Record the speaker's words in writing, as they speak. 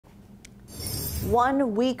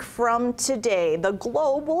1 week from today, the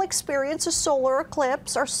globe will experience a solar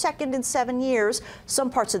eclipse, our second in 7 years. Some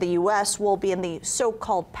parts of the U.S. will be in the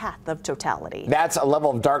so-called path of totality. That's a level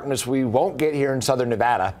of darkness we won't get here in southern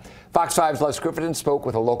Nevada. Fox 5's Les Griffin spoke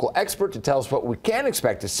with a local expert to tell us what we can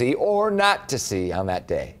expect to see or not to see on that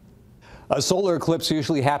day. A solar eclipse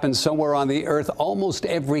usually happens somewhere on the Earth almost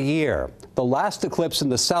every year. The last eclipse in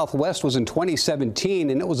the Southwest was in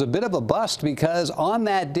 2017, and it was a bit of a bust because on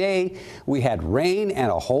that day we had rain and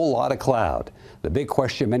a whole lot of cloud. The big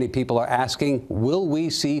question many people are asking, will we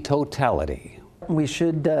see totality? We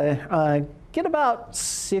should get about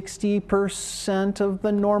 60% of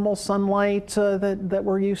the normal sunlight that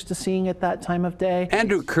we're used to seeing at that time of day.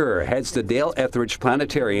 Andrew Kerr heads the Dale Etheridge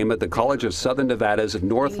Planetarium at the College of Southern Nevada's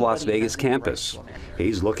North Las Vegas campus.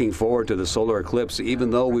 He's looking forward to the solar eclipse, even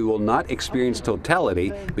though we will not experience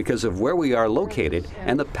totality because of where we are located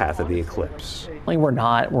and the path of the eclipse. We're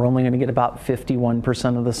not. We're only going to get about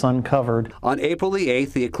 51% of the sun covered. On April the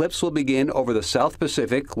 8th, the eclipse will begin over the South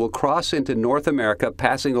Pacific, will cross into North America,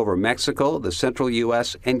 passing over Mexico, the central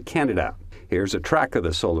U.S., and Canada. Here's a track of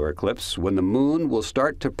the solar eclipse when the moon will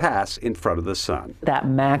start to pass in front of the sun. That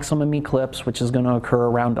maximum eclipse, which is going to occur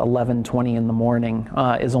around 11:20 in the morning,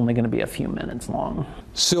 is only going to be a few minutes long.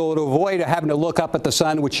 So to avoid having to look up at the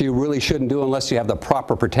sun, which you really shouldn't do unless you have the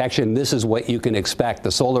proper protection, this is what you can expect.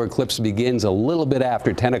 The solar eclipse begins a little bit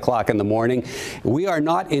after 10 o'clock in the morning. We are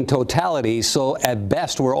not in totality, so at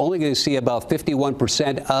best we're only going to see about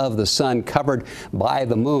 51% of the sun covered by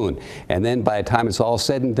the moon. And then by the time it's all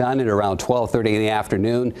said and done at around 12:30 in the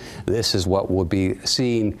afternoon, this is what will be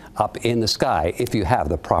seen up in the sky if you have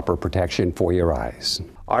the proper protection for your eyes.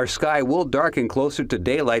 Our sky will darken closer to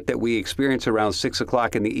daylight that we experience around 6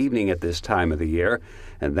 o'clock in the evening at this time of the year,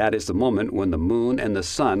 and that is the moment when the moon and the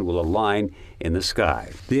sun will align in the sky.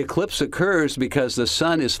 The eclipse occurs because the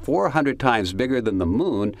sun is 400 times bigger than the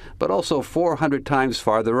moon, but also 400 times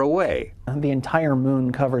farther away. The entire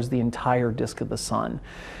moon covers the entire disk of the sun,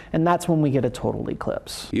 and that's when we get a total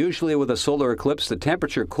eclipse. Usually with a solar eclipse, the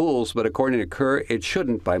temperature cools, but according to Kerr, it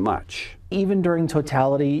shouldn't by much. Even during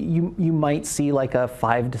totality, you might see like a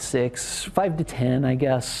 5 to 10, I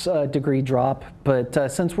guess, degree drop. But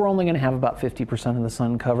since we're only going to have about 50% of the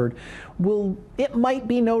sun covered, it might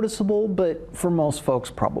be noticeable, but for most folks,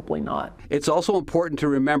 probably not. It's also important to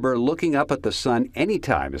remember looking up at the sun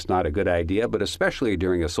anytime is not a good idea, but especially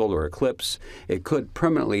during a solar eclipse, it could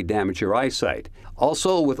permanently damage your eyesight.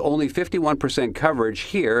 Also, with only 51% coverage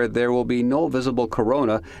here, there will be no visible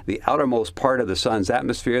corona, the outermost part of the sun's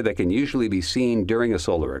atmosphere that can usually be seen during a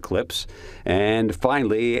solar eclipse. And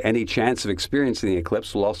finally, any chance of experiencing the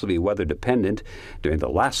eclipse will also be weather dependent. During the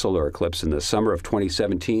last solar eclipse in the summer of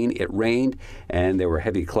 2017, it rained and there were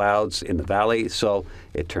heavy clouds in the valley, so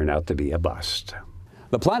it turned out to be a bust.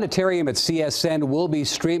 The planetarium at CSN will be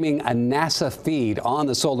streaming a NASA feed on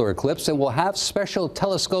the solar eclipse and will have special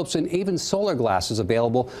telescopes and even solar glasses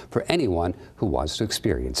available for anyone who wants to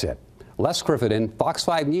experience it. Les Griffin, Fox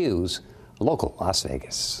 5 News, local Las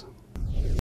Vegas.